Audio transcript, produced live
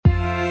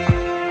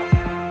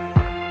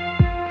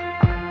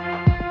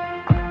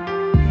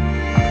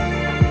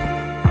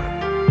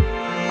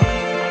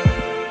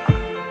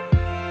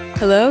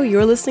Hello,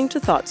 you're listening to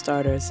Thought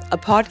Starters, a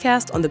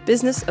podcast on the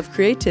business of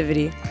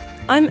creativity.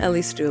 I'm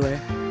Ellie Stuhler.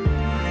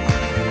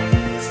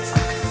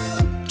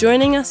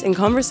 Joining us in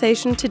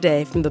conversation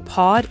today from the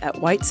pod at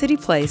White City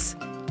Place,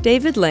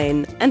 David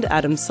Lane and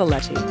Adam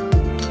Saletti.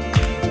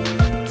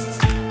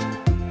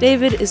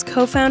 David is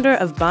co-founder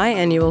of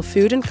biannual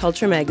food and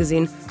culture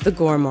magazine, The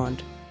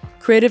Gourmand,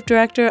 creative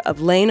director of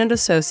Lane &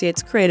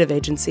 Associates Creative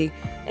Agency,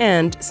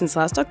 and, since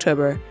last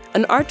October,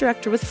 an art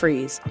director with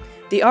Frieze,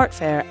 the art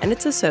fair and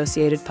its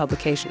associated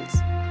publications.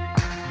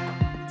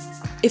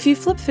 If you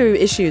flip through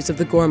issues of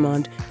The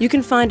Gourmand, you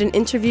can find an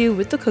interview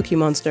with the Cookie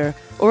Monster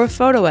or a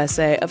photo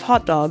essay of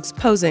hot dogs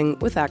posing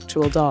with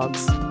actual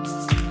dogs.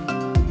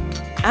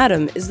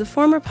 Adam is the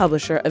former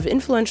publisher of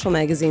influential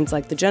magazines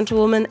like The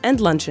Gentlewoman and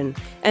Luncheon,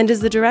 and is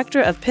the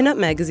director of Pinup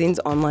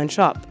Magazine's online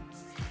shop.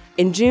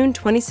 In June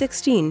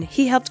 2016,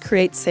 he helped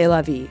create C'est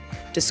La Vie,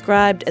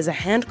 described as a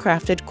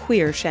handcrafted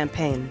queer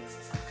champagne.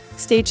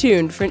 Stay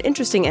tuned for an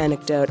interesting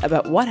anecdote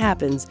about what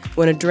happens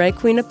when a drag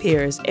queen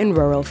appears in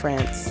rural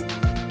France.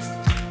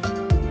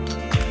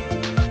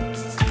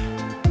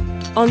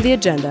 On the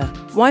agenda,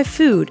 why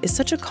food is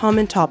such a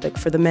common topic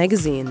for the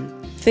magazine,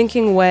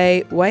 thinking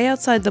way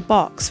outside the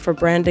box for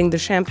branding the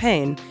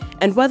champagne,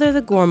 and whether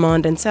The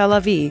Gourmand and C'est La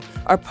Vie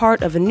are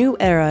part of a new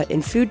era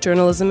in food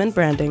journalism and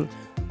branding,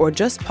 or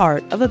just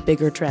part of a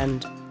bigger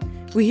trend.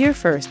 We hear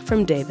first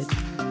from David.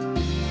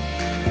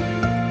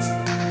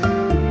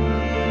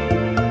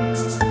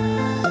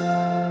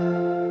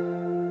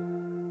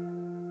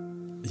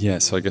 Yeah,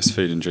 so I guess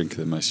food and drink are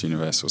the most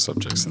universal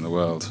subjects in the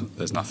world.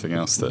 There's nothing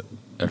else that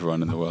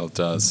everyone in the world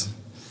does,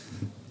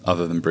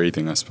 other than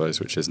breathing, I suppose,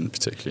 which isn't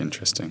particularly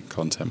interesting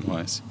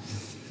content-wise.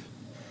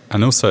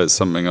 And also it's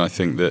something I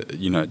think that,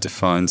 it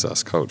defines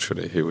us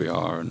culturally, who we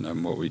are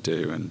and what we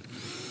do, and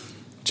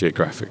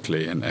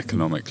geographically and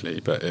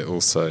economically, but it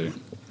also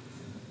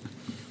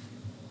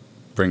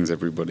brings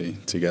everybody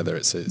together.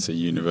 It's a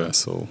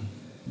universal.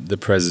 The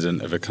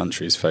president of a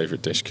country's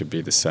favourite dish could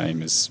be the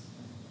same as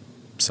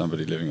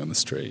somebody living on the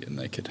street, and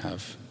they could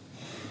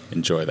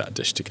enjoy that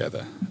dish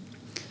together.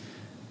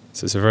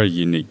 So it's a very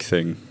unique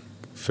thing,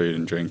 food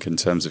and drink, in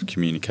terms of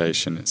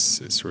communication.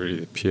 It's really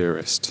the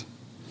purest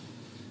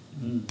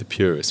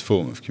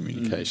form of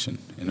communication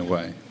in a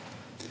way.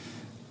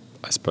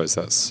 I suppose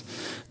that's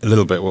a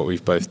little bit what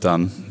we've both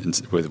done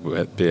with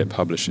be it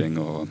publishing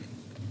or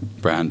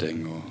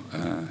branding or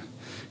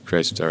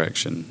creative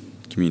direction.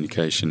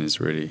 Communication is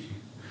really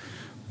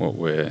what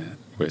we're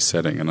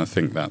setting, and I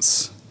think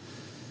it's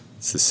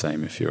the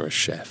same if you're a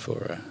chef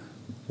or a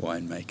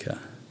winemaker.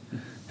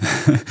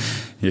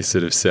 You're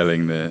sort of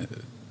selling the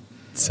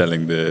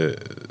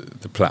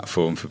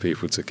platform for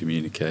people to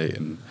communicate.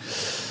 And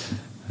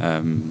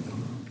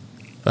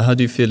but how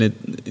do you feel it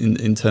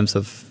in terms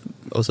of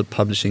also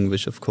publishing,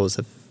 which of course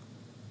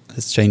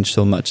has changed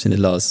so much in the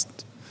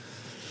last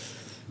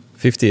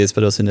 50 years,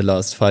 but also in the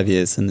last 5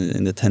 years and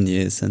in the 10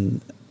 years,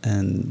 and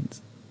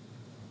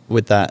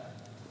with that,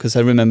 because I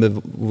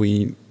remember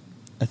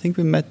I think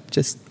we met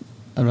just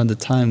around the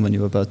time when you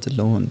were about to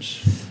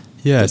launch.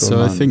 Yeah,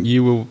 so I think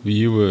you were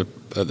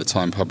at the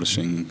time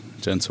publishing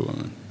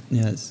Gentlewoman.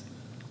 Yes.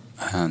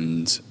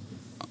 And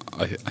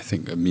I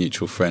think a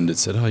mutual friend had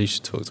said, you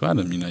should talk to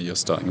Adam, you're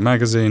starting a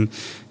magazine,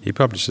 he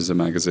publishes a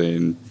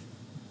magazine,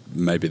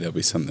 maybe there'll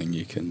be something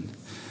you can...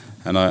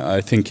 And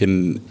I think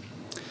in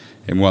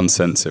one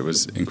sense it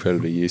was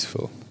incredibly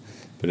useful,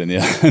 but in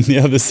the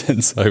other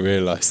sense I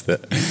realised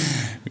that,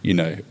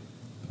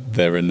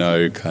 there are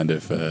no kind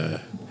of...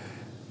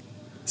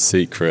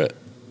 secret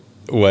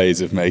ways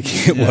of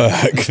making it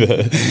work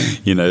that,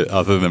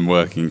 other than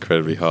working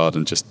incredibly hard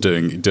and just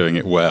doing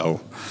it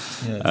well.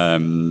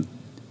 Yes.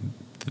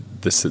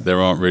 There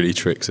aren't really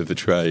tricks of the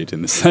trade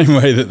in the same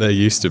way that there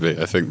used to be.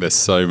 I think there's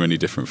so many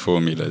different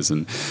formulas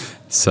and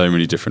so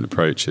many different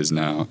approaches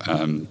now.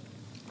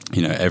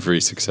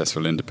 Every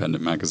successful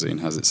independent magazine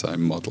has its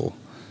own model.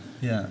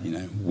 Yeah.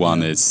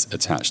 One is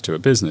attached to a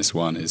business,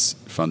 one is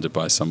funded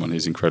by someone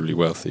who's incredibly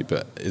wealthy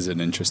but is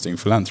an interesting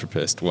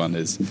philanthropist, one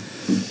is,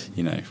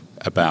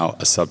 about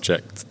a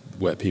subject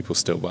where people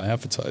still buy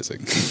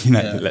advertising.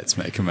 Let's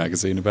make a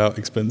magazine about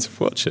expensive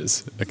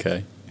watches.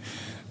 Okay,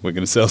 we're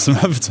going to sell some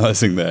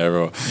advertising there,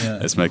 or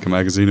let's make a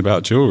magazine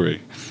about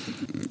jewellery.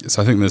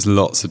 So I think there's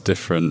lots of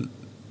different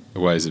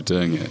ways of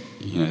doing it.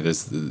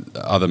 There's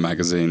other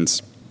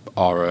magazines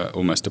are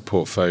almost a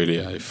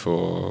portfolio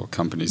for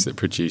companies that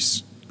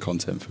produce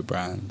content for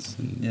brands,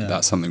 and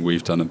that's something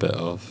we've done a bit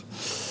of.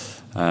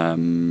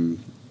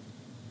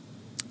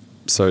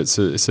 So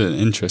it's an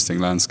interesting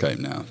landscape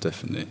now,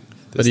 definitely.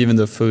 But even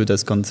though food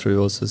has gone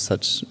through also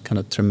such kind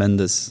of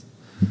tremendous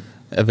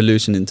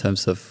evolution in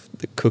terms of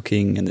the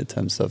cooking and in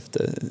terms of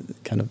the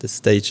kind of the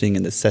staging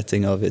and the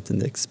setting of it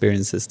and the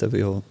experiences that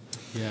we all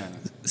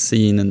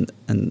seen,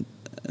 and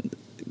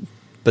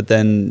but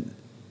then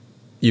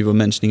you were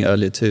mentioning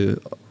earlier too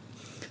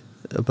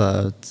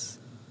about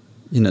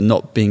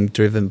not being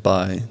driven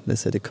by,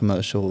 let's say, the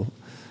commercial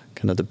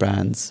kind of the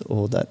brands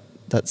or that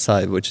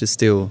side, which is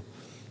still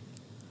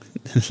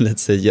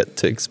let's say, yet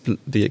to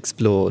be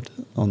explored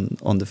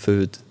on the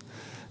food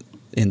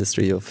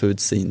industry or food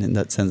scene in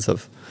that sense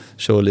of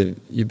surely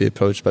you'd be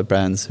approached by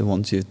brands who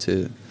want you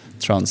to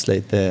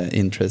translate their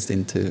interest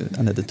into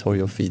an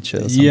editorial feature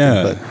or something,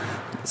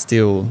 but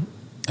still.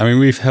 I mean,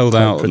 we've held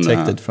out protected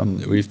on that.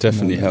 From. We've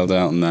definitely held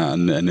out on that,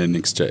 and in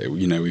exchange,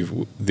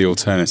 the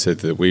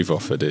alternative that we've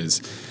offered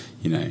is,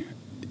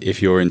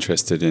 if you're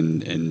interested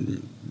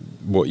in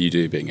what you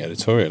do being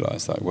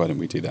editorialized, like why don't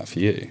we do that for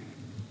you?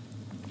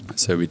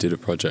 So we did a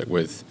project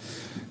with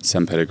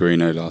San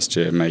Pellegrino last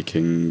year,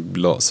 making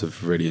lots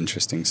of really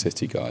interesting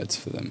city guides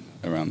for them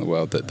around the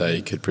world that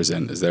they could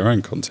present as their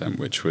own content,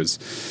 which was,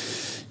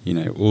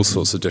 all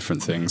sorts of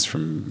different things,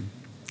 from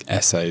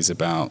essays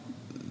about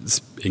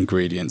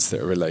ingredients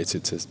that are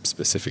related to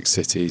specific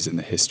cities and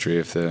the history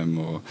of them,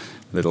 or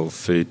little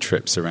food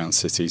trips around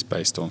cities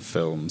based on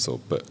films or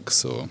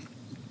books, or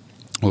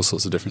all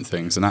sorts of different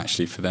things. And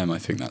actually for them, I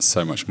think that's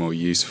so much more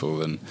useful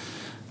than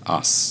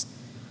us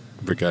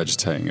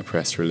regurgitating a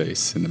press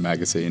release in the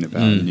magazine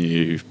about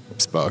new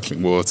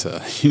sparkling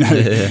water.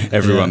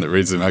 Everyone that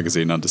reads the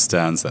magazine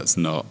understands that's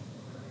not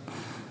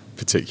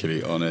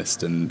particularly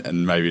honest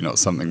and maybe not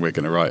something we're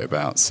going to write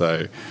about.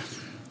 So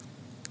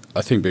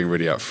I think being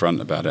really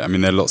upfront about it. I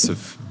mean, there are lots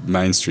of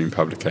mainstream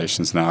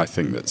publications now, I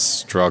think, that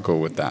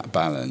struggle with that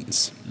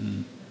balance.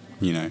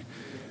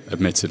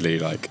 Admittedly,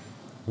 like,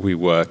 we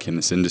work in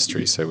this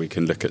industry, so we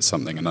can look at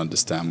something and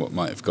understand what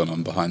might have gone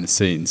on behind the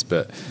scenes.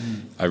 But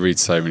I read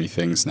so many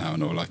things now,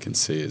 and all I can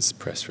see is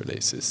press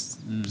releases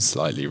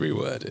slightly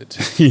reworded,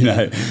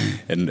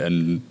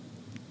 and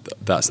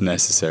that's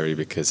necessary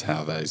because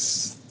how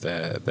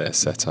they're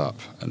set up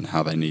and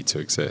how they need to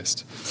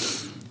exist.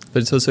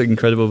 But it's also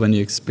incredible when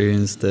you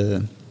experience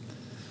the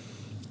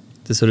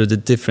sort of the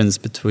difference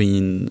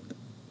between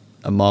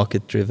a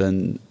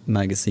market-driven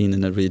magazine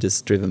and a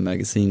readers-driven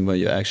magazine, where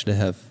you actually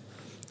have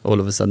all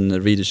of a sudden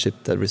a readership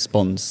that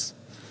responds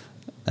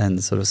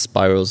and sort of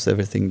spirals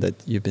everything that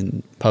you've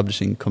been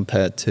publishing,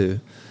 compared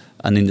to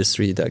an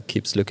industry that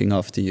keeps looking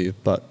after you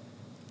but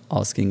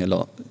asking a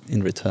lot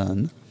in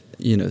return.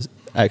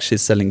 Actually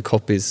selling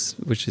copies,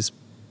 which is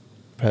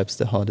perhaps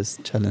the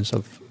hardest challenge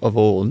of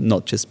all,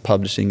 not just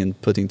publishing and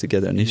putting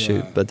together an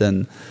issue, but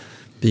then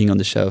being on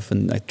the shelf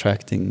and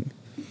attracting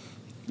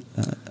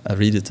a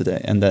reader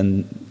today. And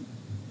then,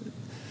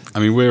 I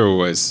mean, we're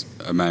always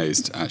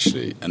amazed,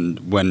 actually.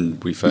 And when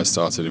we first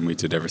started and we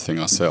did everything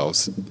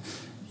ourselves,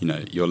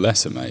 you're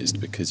less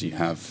amazed because you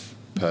have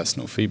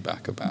personal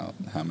feedback about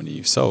how many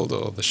you've sold,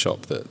 or the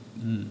shop that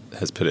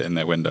has put it in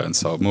their window and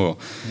sold more.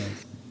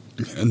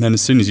 Yeah. And then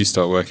as soon as you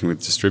start working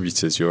with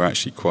distributors, you're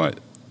actually quite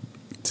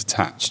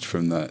detached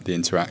from the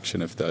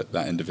interaction of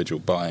that individual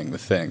buying the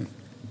thing.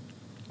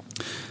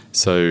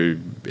 So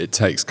it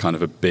takes kind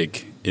of a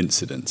big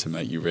incident to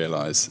make you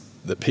realise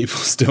that people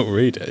still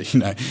read it.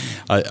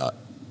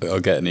 I'll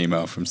get an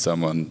email from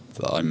someone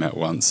that I met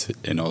once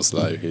in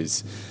Oslo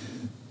who's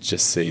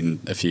just seen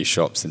a few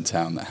shops in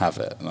town that have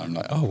it, and I'm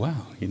like, oh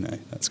wow,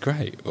 that's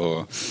great.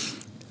 Or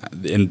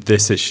in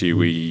this issue,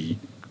 we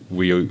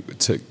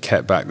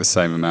kept back the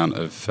same amount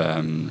of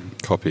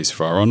copies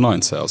for our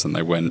online sales, and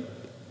they went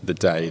the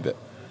day that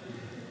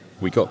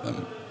we got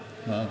them.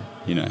 Wow.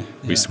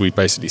 We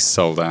basically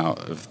sold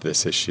out of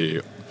this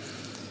issue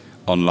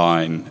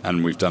online,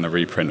 and we've done a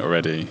reprint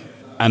already.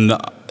 And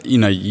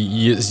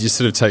you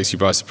sort of takes you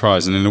by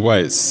surprise, and in a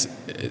way it's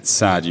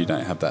sad you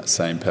don't have that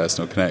same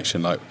personal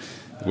connection. Like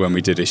when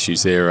we did issue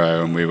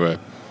 0, and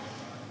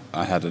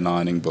I had an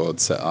ironing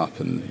board set up,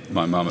 and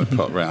my mum had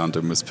popped round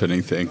and was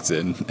putting things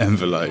in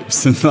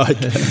envelopes and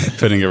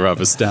putting a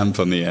rubber stamp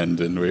on the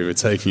end, and we were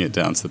taking it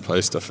down to the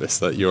post office.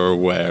 That you're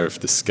aware of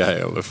the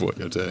scale of what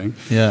you're doing.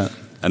 Yeah.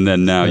 And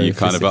then now you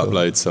kind of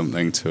upload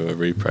something to a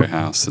repro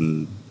house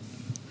and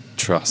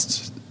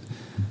trust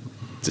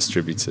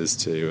distributors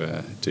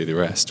to do the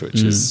rest,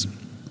 which is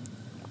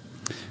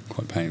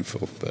quite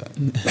painful. But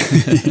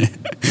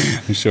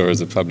I'm sure as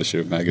a publisher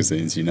of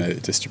magazines,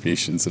 that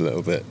distribution's a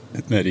little bit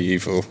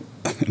medieval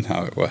in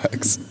how it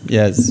works.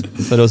 Yes,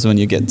 but also when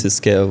you get to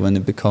scale, when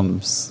it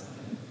becomes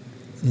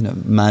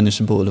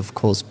manageable, of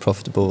course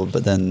profitable,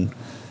 but then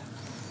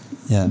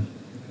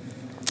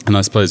and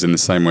I suppose in the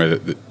same way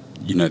that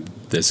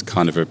there's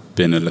kind of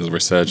been a little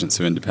resurgence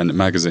of independent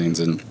magazines,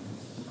 and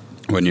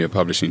when you were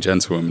publishing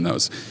Gentlewoman, that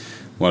was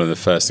one of the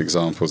first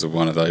examples of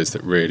one of those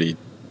that really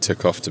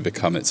took off to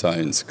become its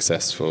own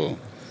successful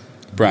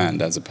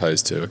brand, as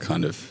opposed to a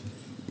kind of,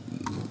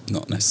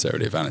 not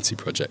necessarily a vanity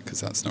project,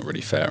 because that's not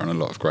really fair on a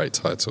lot of great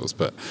titles,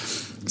 but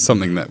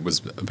something that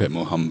was a bit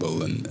more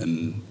humble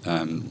and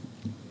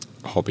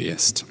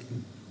hobbyist.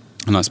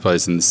 And I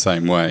suppose in the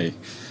same way,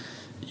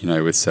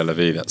 with C'est La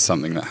Vie, that's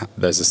something that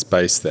there's a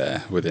space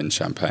there within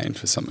Champagne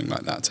for something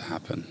like that to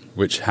happen,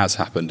 which has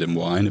happened in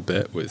wine a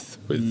bit with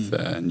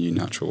new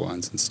natural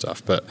wines and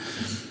stuff. But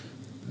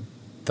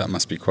that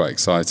must be quite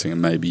exciting, and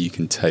maybe you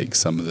can take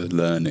some of the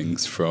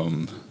learnings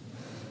from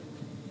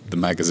the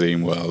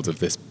magazine world of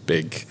this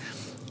big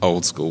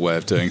old school way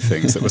of doing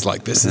things that was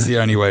like, this is the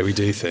only way we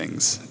do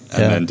things,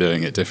 and then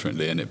doing it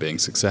differently and it being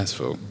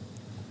successful.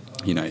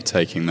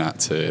 Taking that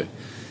to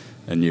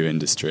a new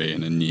industry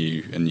and a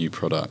new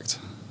product.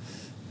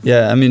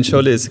 Yeah, I mean,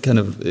 surely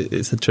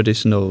it's a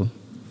traditional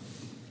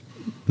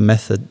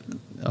method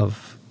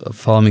of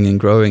farming and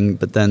growing,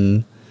 but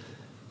then,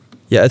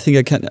 yeah, I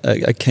think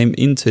I came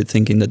into it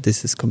thinking that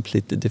this is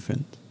completely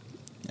different,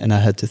 and I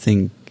had to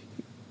think,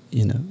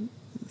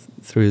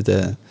 through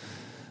the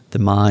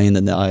mind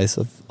and the eyes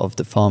of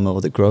the farmer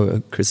or the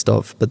grower,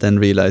 Christophe, but then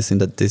realizing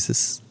that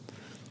it's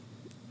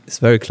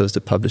very close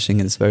to publishing,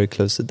 and it's very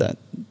close to that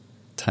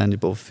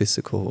tangible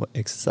physical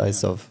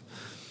exercise of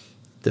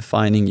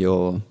defining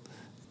your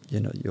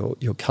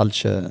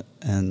culture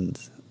and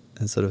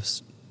sort of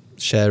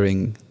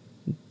sharing,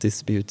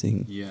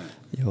 distributing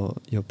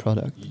your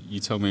product. You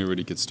told me a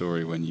really good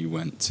story when you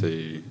went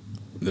to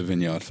the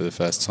vineyard for the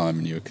first time,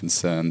 and you were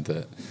concerned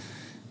that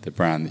the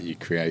brand that you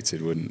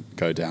created wouldn't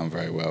go down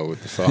very well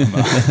with the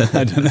farmer.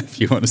 I don't know if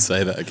you want to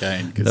say that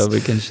again. No,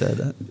 we can share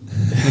that.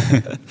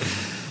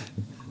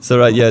 So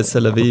right, yeah,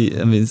 C'est la Vie.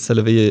 I mean, C'est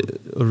la Vie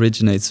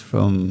originates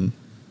from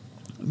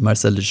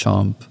Marcel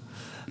Duchamp,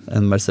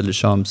 and Marcel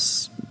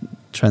Duchamp's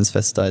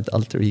transvestite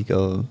alter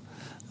ego,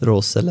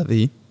 Rose C'est la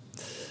Vie.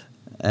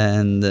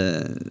 And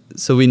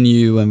so we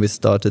knew when we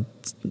started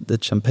the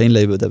champagne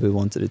label that we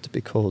wanted it to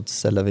be called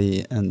C'est la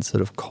Vie and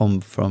sort of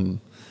come from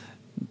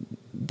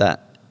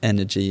that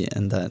energy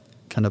and that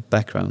kind of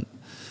background.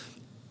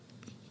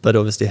 But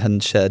obviously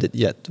hadn't shared it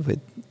yet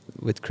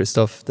with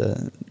Christophe,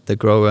 the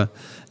grower,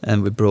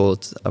 and we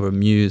brought our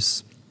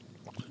muse,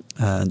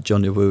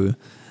 Johnny Wu,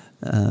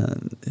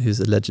 who's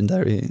a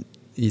legendary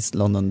East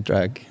London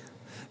drag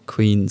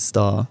queen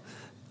star,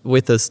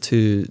 with us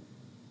to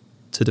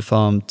the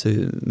farm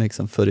to make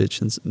some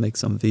footage and make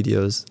some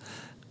videos,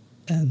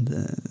 and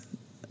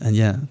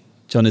yeah,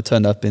 Johnny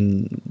turned up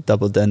in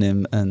double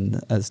denim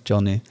and as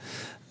Johnny,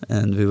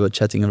 and we were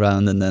chatting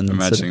around, and then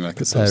imagining like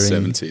a sort of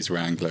 70s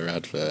Wrangler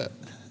advert.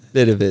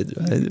 Little bit,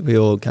 right? We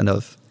all kind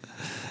of,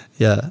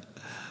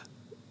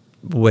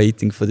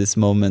 waiting for this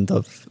moment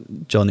of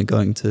Johnny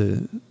going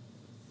to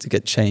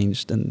get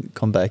changed and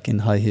come back in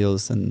high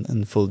heels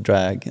and full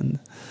drag, and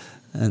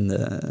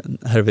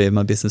Hervé,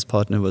 my business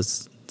partner,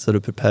 was sort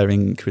of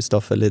preparing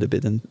Christophe a little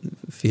bit and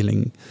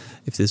feeling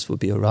if this would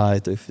be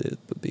alright, or if it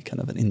would be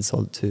kind of an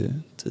insult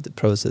to the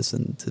process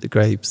and to the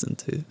grapes and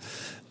to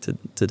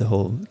the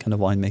whole kind of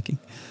winemaking.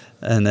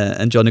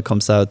 And Johnny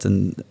comes out,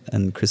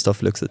 and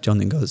Christophe looks at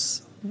Johnny and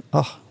goes,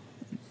 "Oh,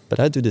 but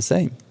I do the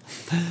same."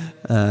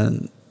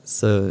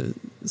 So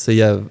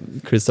yeah,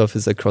 Christophe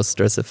is a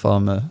cross-dressing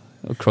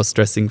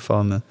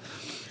farmer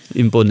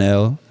in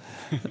Bonneuil,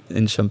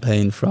 in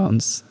Champagne,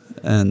 France,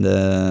 and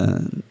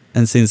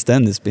since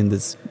then it's been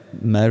this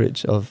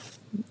marriage of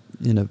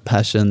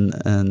passion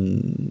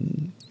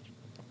and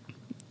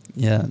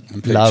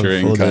I'm love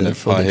picturing for kind the, of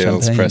for high the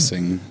heels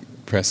champagne.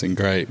 pressing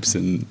grapes,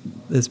 and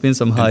there's been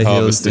some high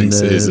heels in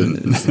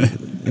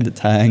the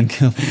tank,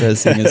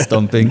 pressing and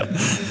stomping,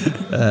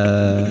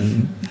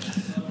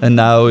 and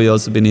now we've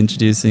also been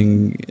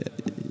introducing,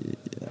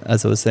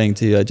 as I was saying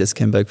to you, I just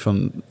came back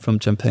from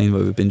Champagne,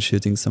 where we've been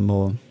shooting some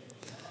more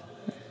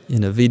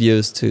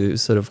videos to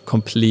sort of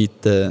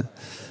complete the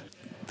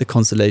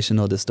constellation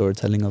or the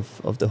storytelling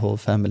of the whole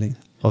family,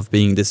 of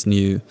being this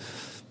new,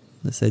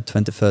 let's say,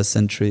 21st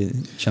century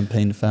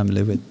champagne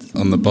family with...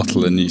 On the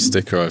bottle, a new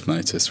sticker I've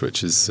noticed,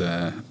 which is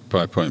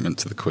by appointment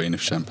to the Queen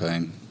of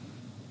Champagne.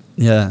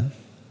 Yeah.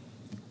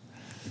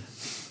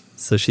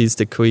 So she's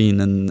the queen,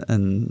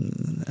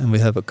 and we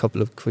have a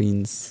couple of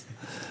queens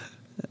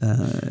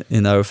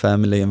in our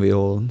family, and we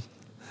all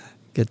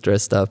get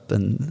dressed up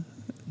and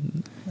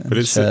but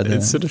it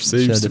sort of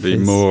seems to be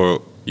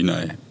more,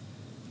 the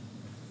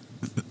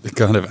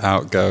kind of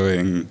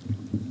outgoing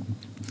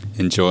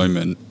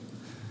enjoyment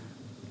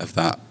of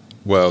that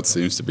world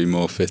seems to be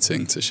more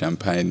fitting to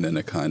Champagne than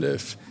a kind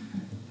of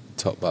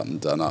top button,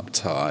 done up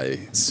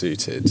tie,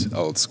 suited,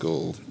 old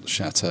school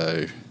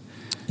chateau.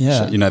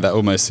 Yeah. That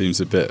almost seems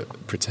a bit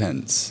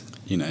pretense,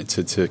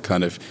 to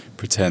kind of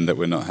pretend that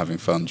we're not having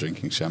fun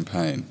drinking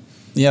champagne.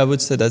 Yeah, I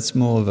would say that's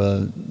more of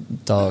a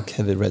dark,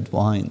 heavy red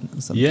wine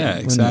or something. Yeah,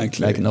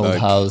 exactly. Like an old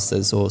house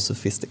that's all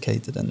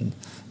sophisticated and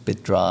a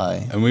bit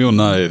dry. And we all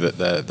know that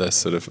they're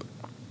sort of,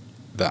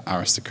 that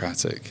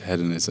aristocratic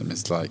hedonism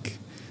is like,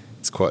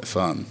 it's quite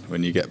fun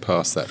when you get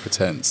past that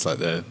pretense.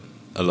 Like a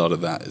lot of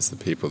that is the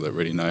people that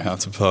really know how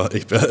to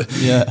party. But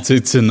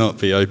to not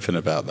be open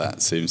about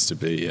that seems to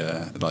be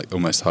like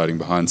almost hiding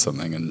behind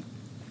something. And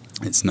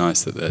it's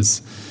nice that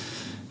there's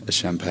a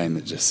champagne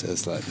that just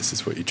says, like, this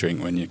is what you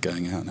drink when you're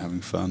going out and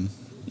having fun.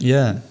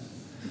 Yeah.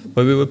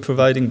 Well, we were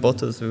providing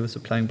bottles. We were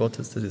supplying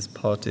bottles to this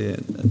party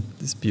at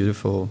this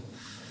beautiful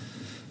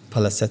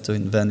Palazzetto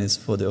in Venice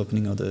for the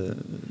opening of the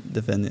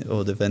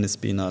Venice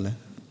Biennale.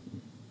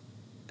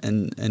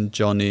 And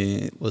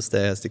Johnny was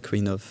there as the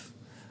queen of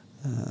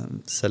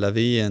C'est la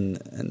Vie, and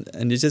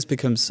it just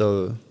becomes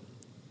so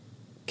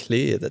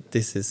clear that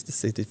this is the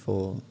city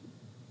for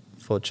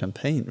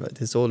Champagne,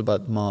 right? It's all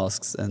about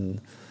masks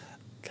and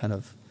kind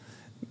of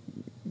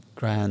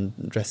grand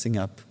dressing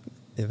up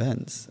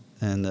events,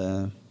 and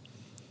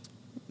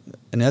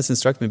it hasn't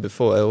struck me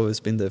before. I've always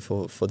been there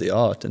for the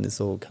art, and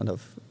it's all kind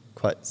of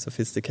quite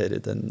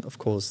sophisticated, and of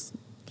course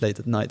late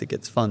at night, it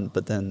gets fun.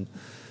 But then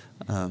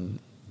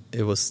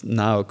it was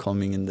now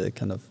coming in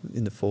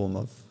the form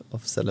of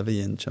C'est la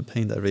vie and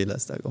champagne that I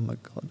realized, like, oh my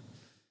God.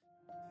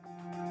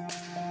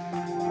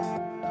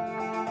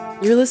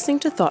 You're listening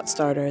to Thought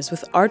Starters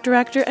with art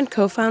director and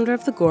co-founder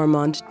of The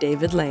Gourmand,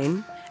 David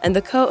Lane, and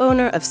the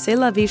co-owner of C'est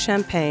la vie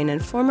Champagne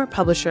and former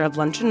publisher of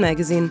Luncheon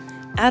Magazine,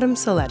 Adam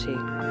Saletti.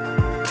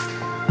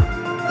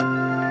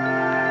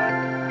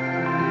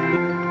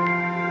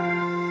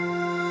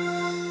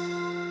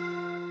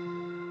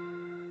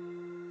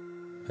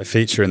 A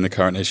feature in the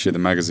current issue of the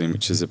magazine,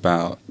 which is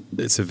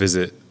it's a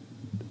visit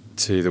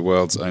to the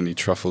world's only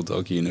truffle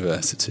dog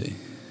university.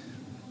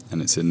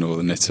 And it's in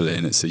northern Italy,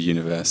 and it's a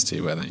university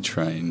where they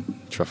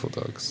train truffle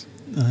dogs.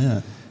 Oh,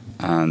 yeah.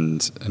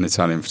 And an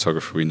Italian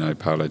photographer we know,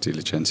 Paolo Di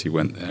Lucenti,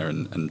 went there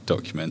and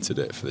documented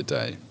it for the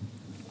day.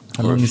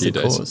 How long is the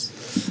course?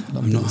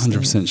 I'm not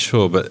 100%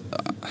 sure, but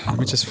let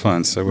me just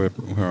find. So where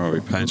are we?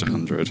 Page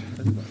 100.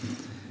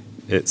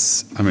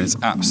 It's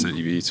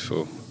absolutely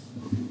beautiful,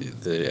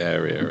 the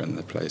area and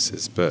the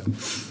places. But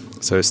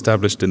so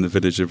established in the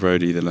village of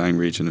Rodi, the Lang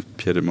region of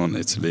Piedmont,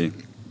 Italy.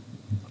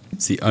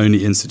 It's the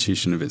only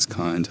institution of its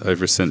kind.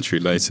 Over a century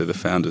later, the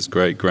founder's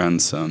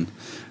great-grandson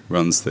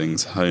runs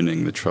things,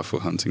 honing the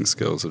truffle hunting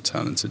skills of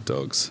talented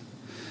dogs.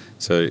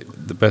 So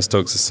the best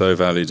dogs are so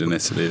valued in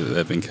Italy that there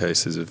have been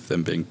cases of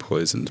them being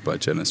poisoned by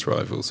genus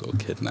rivals or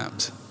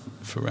kidnapped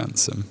for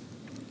ransom.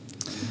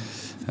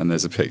 And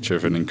there's a picture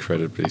of an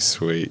incredibly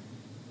sweet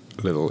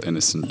little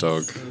innocent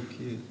dog. So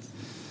cute.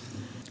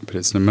 But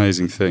it's an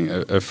amazing thing.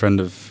 A friend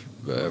of...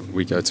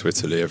 we go to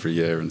Italy every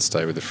year and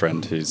stay with a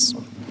friend whose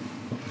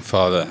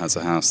father has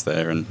a house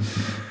there, and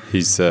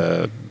he's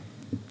a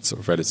sort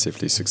of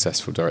relatively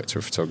successful director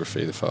of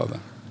photography, the father.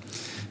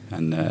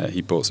 And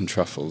he bought some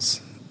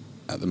truffles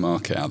at the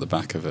market out the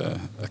back of a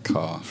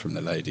car from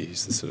the lady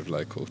who's the sort of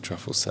local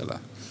truffle seller,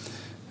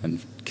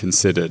 and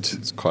considered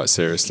quite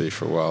seriously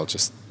for a while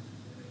just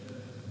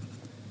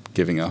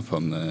giving up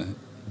on the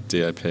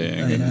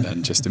DOPing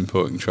and just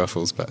importing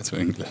truffles back to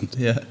England.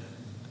 Yeah.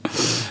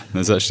 And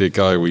there's actually a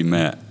guy we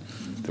met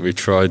that we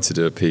tried to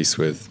do a piece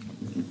with,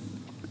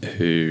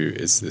 who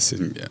is this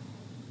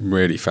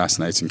really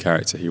fascinating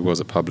character. He was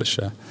a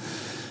publisher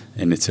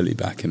in Italy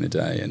back in the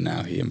day, and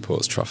now he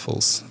imports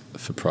truffles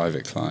for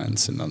private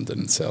clients in London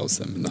and sells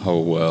them. And the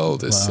whole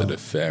world is sort of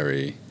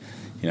very,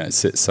 it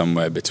sits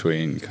somewhere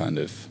between kind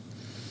of,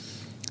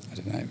 I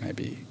don't know,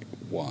 maybe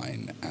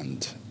wine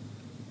and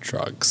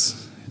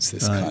drugs. It's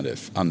this kind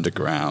of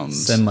underground...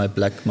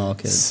 semi-black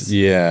market.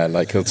 Yeah,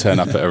 like he'll turn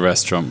up at a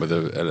restaurant with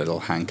a little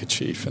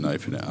handkerchief and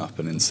open it up,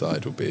 and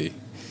inside will be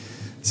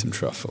some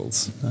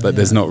truffles. But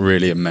there's not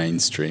really a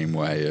mainstream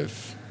way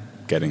of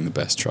getting the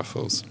best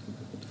truffles.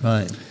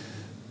 Right.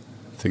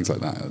 Things like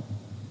that.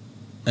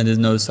 And there's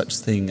no such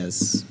thing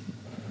as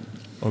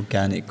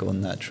organic or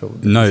natural.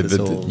 No,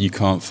 you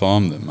can't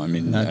farm them.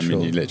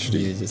 Natural. You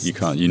literally you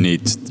can't. You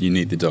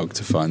need the dog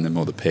to find them,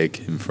 or the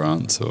pig in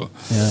France, or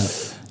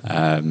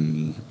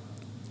I'm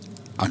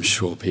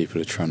sure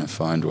people are trying to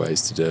find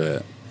ways to do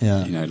it.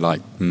 Yeah.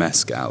 Like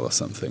mezcal or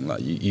something.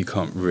 Like you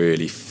can't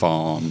really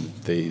farm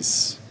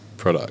these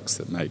products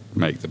that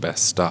make the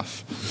best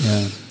stuff.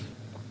 Yeah.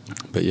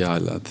 But I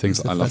love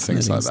things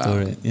like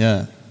story. that.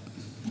 Yeah.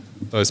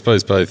 I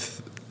suppose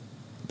both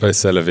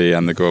C'est la vie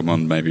and the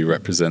Gourmand maybe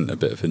represent a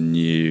bit of a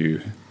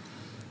new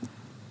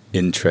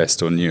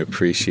interest or new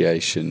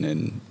appreciation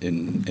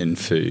in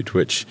food,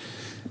 which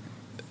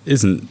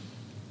isn't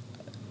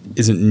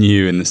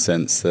new in the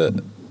sense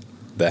that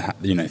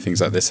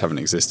things like this haven't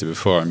existed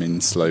before.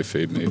 Slow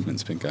food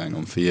movement's been going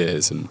on for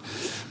years, and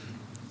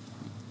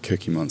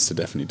Cookie Monster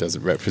definitely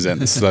doesn't represent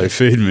the slow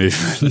food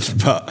movement,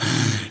 but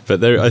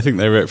I think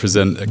they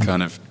represent a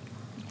kind of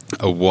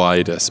a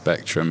wider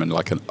spectrum and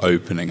like an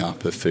opening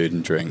up of food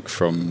and drink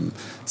from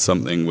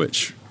something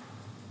which,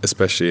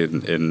 especially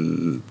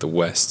in the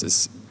West,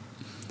 has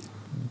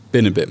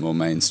been a bit more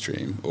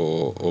mainstream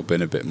or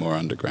been a bit more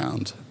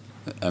underground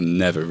and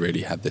never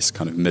really had this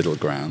kind of middle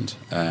ground.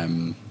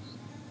 And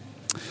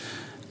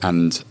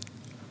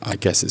I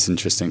guess it's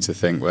interesting to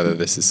think whether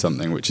this is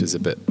something which is a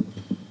bit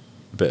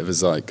of a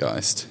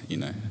zeitgeist,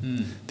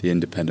 the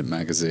independent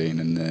magazine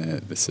and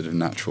the sort of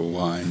natural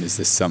wine. Is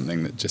this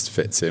something that just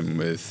fits in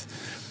with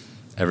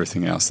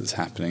everything else that's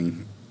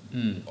happening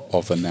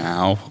of a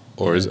now,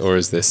 or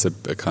is this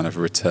a kind of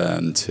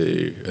return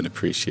to an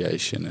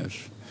appreciation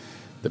of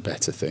the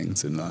better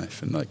things in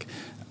life, and like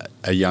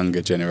a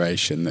younger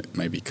generation that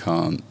maybe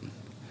can't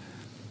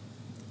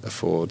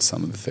afford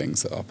some of the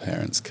things that our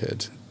parents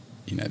could?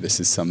 This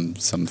is some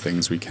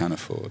things we can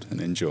afford and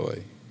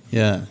enjoy.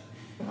 Yeah.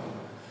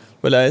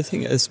 Well, I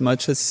think as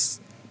much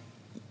as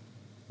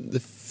the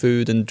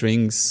food and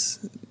drinks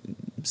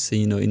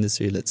scene or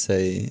industry, let's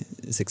say,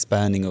 is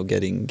expanding or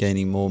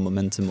gaining more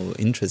momentum or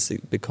interest,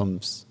 it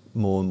becomes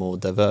more and more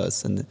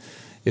diverse. And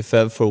it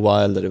felt for a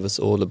while that it was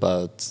all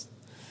about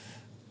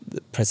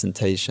the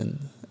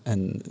presentation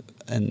and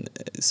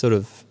sort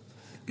of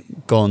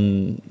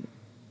gone,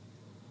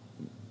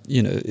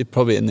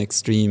 probably an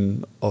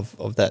extreme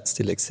of that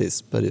still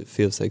exists, but it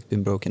feels like it's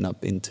been broken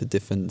up into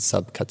different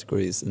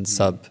subcategories and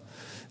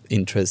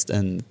sub-interest,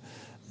 and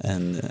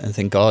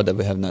thank God that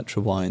we have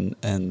natural wine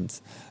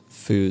and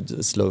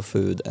food, slow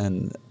food,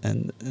 and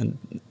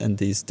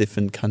these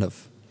different kind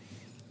of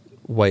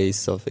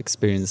ways of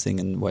experiencing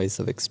and ways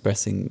of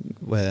expressing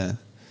where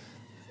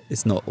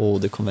it's not all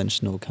the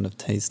conventional kind of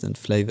taste and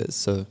flavors.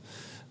 So,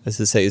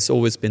 as I say, it's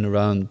always been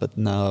around, but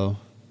now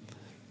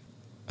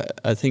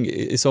I think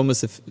it's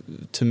almost,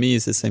 to me,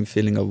 it's the same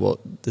feeling of what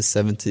the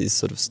 70s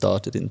sort of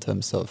started in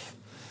terms of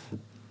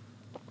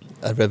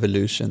a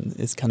revolution.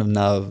 It's kind of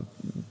now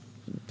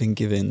been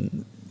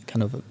given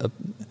kind of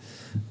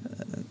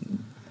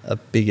a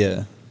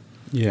bigger...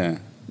 Yeah.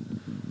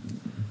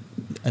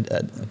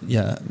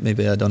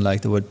 Maybe I don't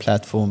like the word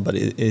platform, but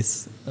it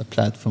is a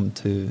platform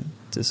to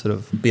sort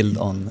of build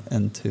on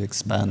and to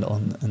expand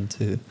on and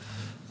to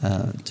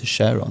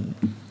share on.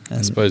 And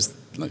I suppose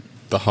like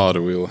the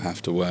harder we all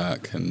have to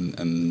work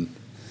and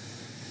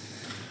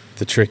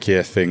the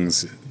trickier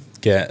things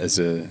get as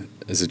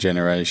a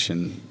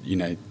generation,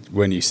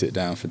 when you sit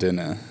down for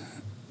dinner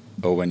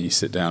or when you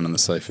sit down on the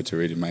sofa to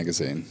read a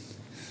magazine,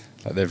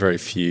 like there are very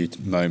few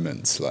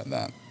moments like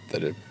that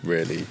are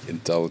really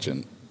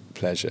indulgent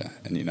pleasure.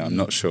 And I'm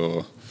not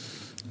sure,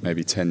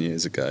 maybe 10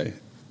 years ago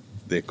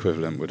the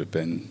equivalent would have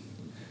been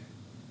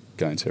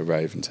going to a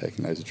rave and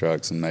taking loads of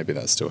drugs, and maybe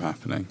that's still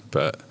happening,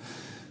 but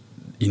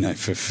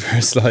for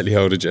a slightly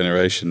older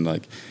generation,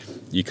 like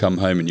you come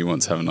home and you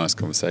want to have a nice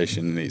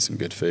conversation and eat some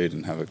good food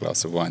and have a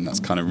glass of wine, that's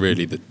kind of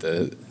really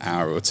the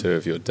hour or two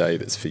of your day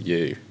that's for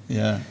you.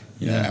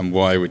 And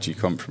why would you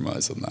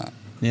compromise on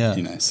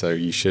that? So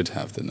you should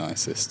have the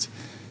nicest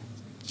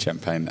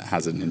champagne that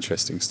has an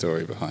interesting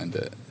story behind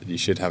it. You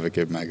should have a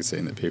good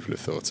magazine that people have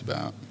thought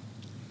about.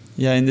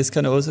 In this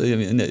kind of also,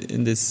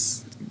 in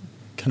this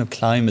kind of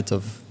climate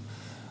of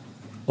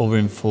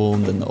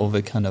over-informed and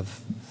over kind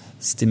of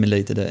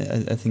stimulated,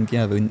 I think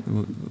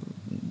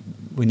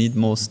we need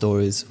more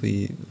stories.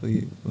 We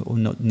or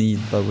not need,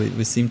 but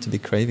we seem to be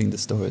craving the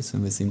stories,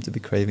 and we seem to be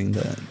craving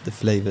the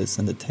flavors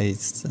and the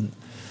tastes. And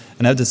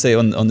I have to say,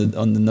 on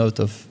the note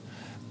of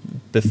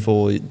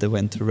before they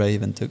went to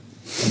rave and took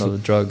a lot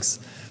of drugs,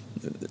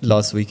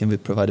 last weekend we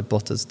provided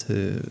bottles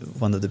to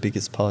one of the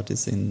biggest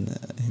parties in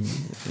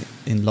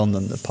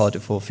London, a party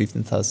for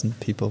 15,000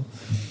 people,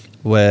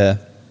 where,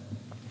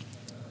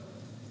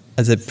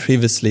 as I said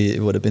previously,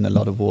 it would have been a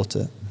lot of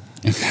water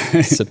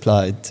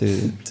supplied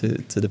to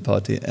the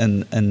party,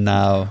 and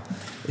now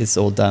it's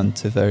all down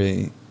to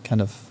very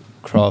kind of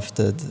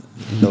crafted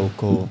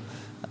local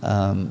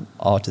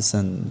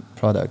artisan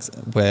products,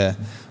 where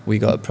we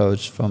got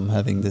approached from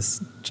having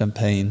this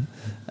champagne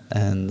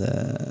and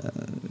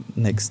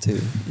next to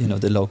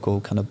the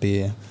local kind of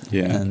beer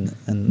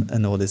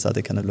and all these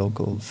other kind of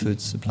local food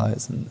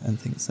suppliers and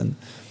things, and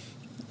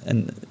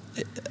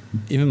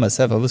even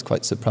myself, I was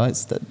quite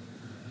surprised that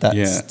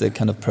that's the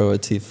kind of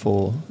priority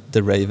for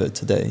the raver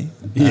today.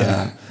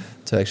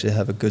 To actually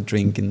have a good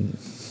drink in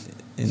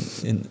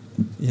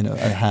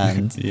at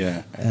hand.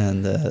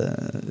 And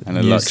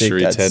a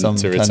luxury tent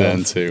to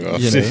return to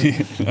after.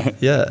 I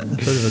thought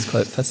it was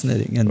quite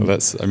fascinating. And well,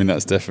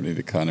 that's definitely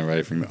the kind of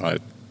raving that I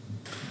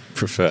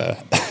prefer.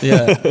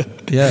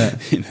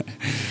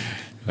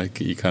 Like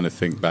you kind of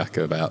think back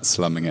about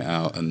slumming it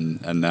out,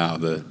 and now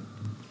the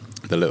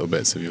little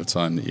bits of your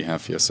time that you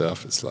have for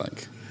yourself, it's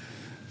like,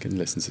 can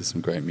listen to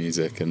some great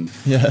music and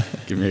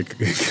give me a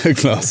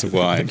glass of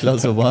wine.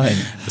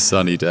 A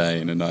sunny day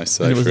and a nice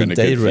sofa and a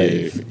day good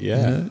rave,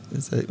 view.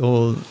 It's like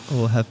all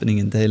happening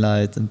in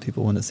daylight, and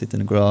people want to sit in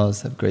the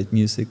grass, have great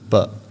music,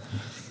 but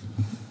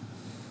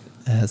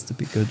it has to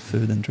be good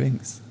food and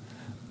drinks.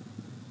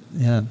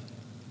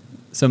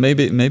 So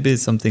maybe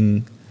it's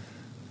something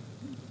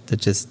that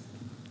just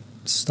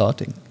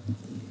starting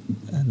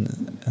and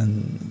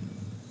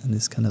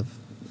is kind of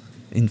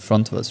in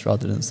front of us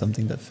rather than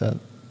something that felt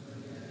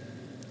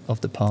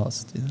of the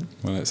past.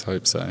 Well, let's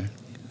hope so.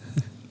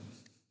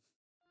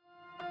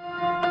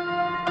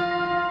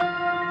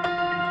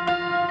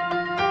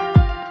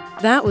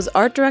 That was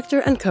art director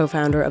and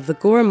co-founder of The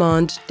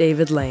Gourmand,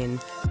 David Lane,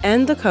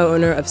 and the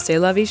co-owner of C'est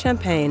La Vie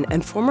Champagne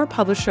and former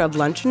publisher of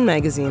Luncheon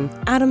Magazine,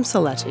 Adam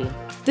Saletti.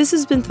 This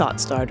has been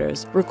Thought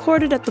Starters,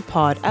 recorded at the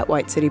Pod at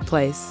White City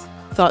Place.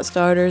 Thought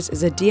Starters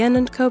is a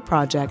DN & Co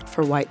project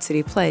for White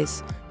City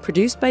Place,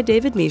 produced by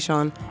David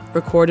Michon,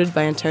 recorded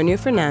by Antonio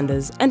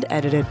Fernandez, and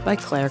edited by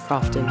Claire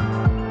Crofton.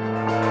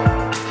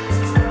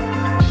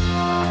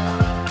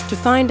 To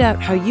find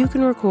out how you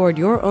can record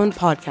your own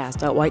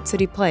podcast at White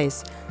City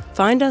Place,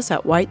 find us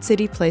at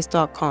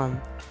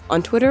whitecityplace.com,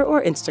 on Twitter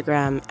or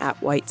Instagram at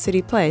White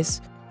City Place,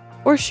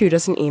 or shoot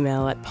us an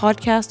email at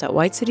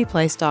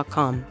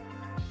podcast@whitecityplace.com.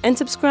 And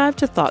subscribe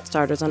to Thought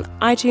Starters on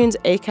iTunes,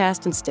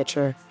 Acast, and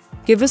Stitcher.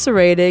 Give us a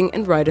rating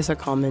and write us a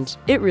comment.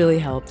 It really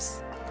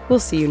helps. We'll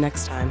see you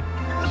next time.